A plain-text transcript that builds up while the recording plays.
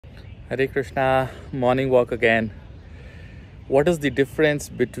Hare Krishna, morning walk again. What is the difference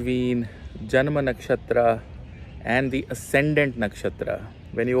between Janma Nakshatra and the Ascendant Nakshatra?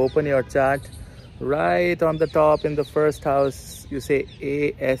 When you open your chart, right on the top in the first house, you say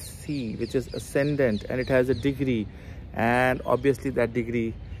ASC, which is Ascendant, and it has a degree. And obviously that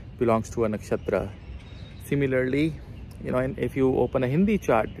degree belongs to a nakshatra. Similarly, if you open a Hindi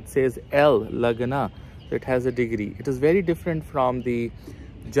chart, it says L, Lagna, so it has a degree. It is very different from the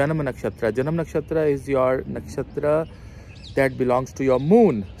Janma Nakshatra. Janma Nakshatra is your nakshatra that belongs to your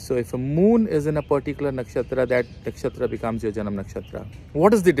moon. So if a moon is in a particular nakshatra, that nakshatra becomes your Janma Nakshatra.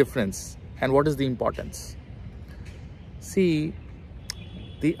 What is the difference and what is the importance? See,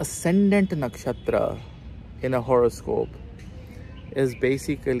 the Ascendant Nakshatra in a horoscope is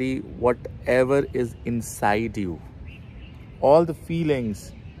basically whatever is inside you. All the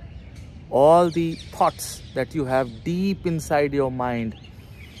feelings, all the thoughts that you have deep inside your mind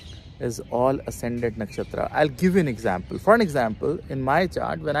is all Ascendant Nakshatra. I'll give you an example. For an example, in my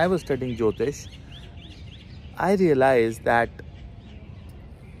chart, when I was studying Jyotish, I realized that,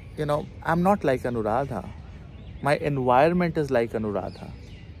 I'm not like Anuradha. My environment is like Anuradha.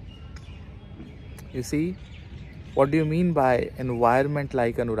 You see, what do you mean by environment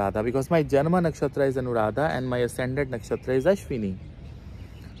like Anuradha? Because my Janma Nakshatra is Anuradha and my Ascendant Nakshatra is Ashwini.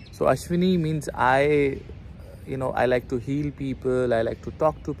 So Ashwini means I like to heal people, I like to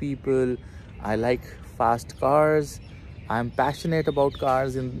talk to people, I like fast cars, I'm passionate about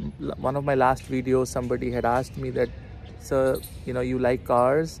cars. In one of my last videos, somebody had asked me that, sir, you like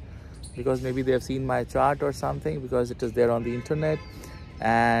cars, because maybe they have seen my chart or something, because it is there on the internet.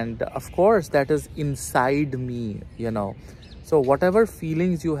 And of course, that is inside me, So whatever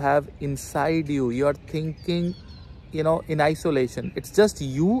feelings you have inside you, you're thinking, in isolation. It's just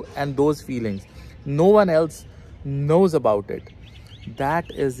you and those feelings. No one else knows about it. That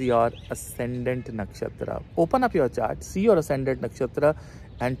is your Ascendant Nakshatra. Open up your chart, see your Ascendant Nakshatra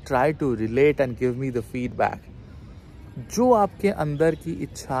and try to relate and give me the feedback. जो आपके अंदर की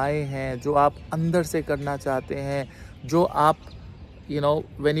इच्छाएं हैं, जो आप अंदर से करना चाहते हैं, जो आप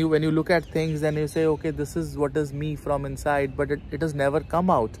when you look at things and you say, okay, this is what is me from inside, but it has never come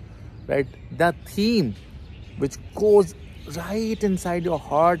out, right? That theme which goes right inside your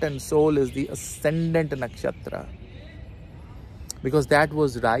heart and soul is the Ascendant Nakshatra, because that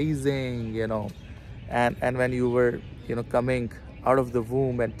was rising, and when you were coming out of the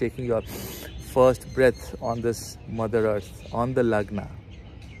womb and taking your first breath on this Mother Earth, on the Lagna.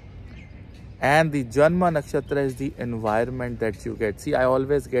 And the Janma Nakshatra is the environment that you get. See, I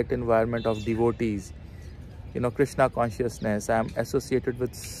always get environment of devotees, Krishna consciousness. I am associated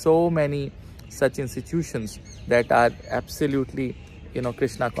with so many such institutions that are absolutely,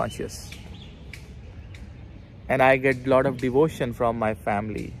 Krishna conscious. And I get a lot of devotion from my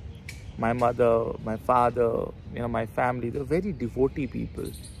family. My mother, my father, my family, they're very devotee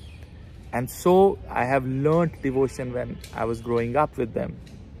people. And so I have learned devotion when I was growing up with them.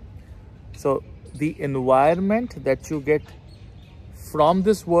 So the environment that you get from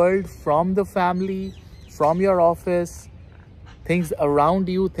this world, from the family, from your office, things around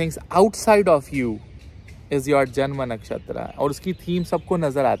you, things outside of you is your Janma Nakshatra. और उसकी theme सबको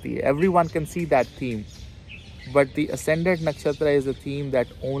नजर आती है. Everyone can see that theme. But the Ascendant Nakshatra is a theme that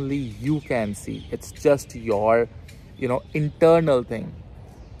only you can see. It's just your, internal thing.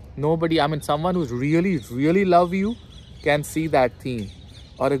 Nobody, someone who's really, really love you can see that theme.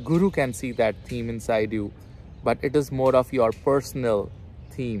 Or a guru can see that theme inside you. But it is more of your personal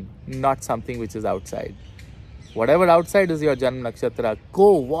theme, not something which is outside. Whatever outside is your Janma Nakshatra,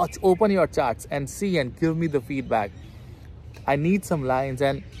 go watch, open your charts and see and give me the feedback. I need some lines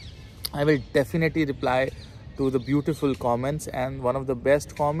and I will definitely reply to the beautiful comments, and one of the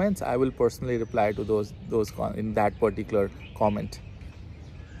best comments, I will personally reply to those in that particular comment.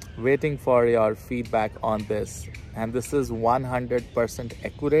 Waiting for your feedback on this, and this is 100%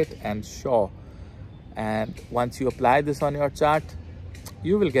 accurate and sure. And once you apply this on your chart,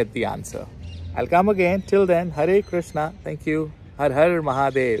 you will get the answer. I'll come again. Till then, Hare Krishna. Thank you. Har Har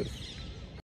Mahadev.